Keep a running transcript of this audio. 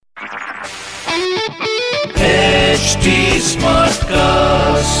HD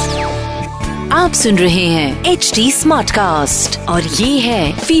Smartcast. आप सुन रहे हैं HD Smartcast और ये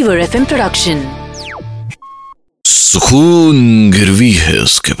है फीवर FM प्रोडक्शन। सुकून गिरवी है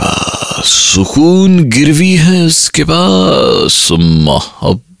उसके पास, सुकून गिरवी है उसके पास,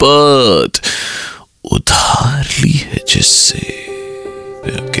 मोहब्बत उधार ली है जिससे।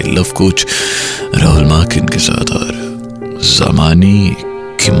 मैं आपके लव कोच राहुल माकिन के साथ और ज़माने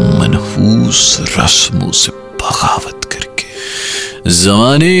की मनहूस रस्मों से बगावत करके,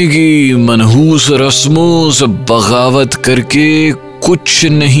 ज़माने की मनहूस रस्मों से बगावत करके कुछ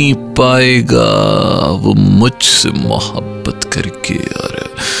नहीं पाएगा वो मुझसे मोहब्बत करके।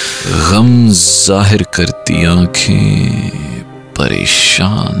 और गम जाहिर करती आंखें,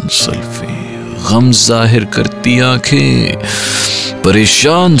 परेशान जुल्फें, गम जाहिर करती आंखें,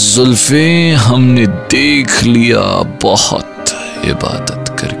 परेशान जुल्फें, हमने देख लिया बहुत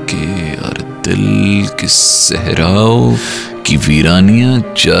इबादत करके। और दिल के सहराओं की वीरानियां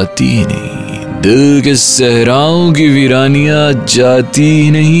जाती ही नहीं, दिल के सहराओं की वीरानियां जाती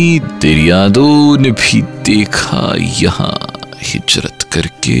ही नहीं। तेरी यादों ने भी देखा यहाँ हिजरत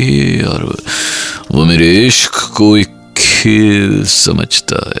करके। और वो मेरे इश्क को एक खेल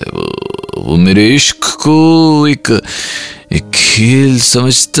समझता है, वो मेरे इश्क को एक खेल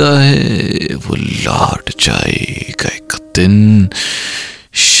समझता है। वो लौट जाएगा एक दिन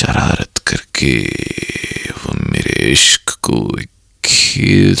शरारत करके। वो मेरे इश्क को एक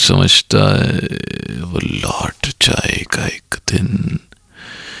खेल समझता है, वो लौट जाएगा एक दिन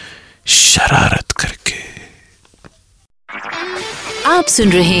शरारत करके। आप सुन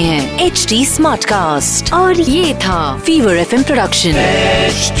रहे हैं HD Smartcast और ये था फीवर FM प्रोडक्शन।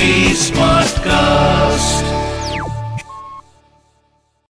 HD Smartcast.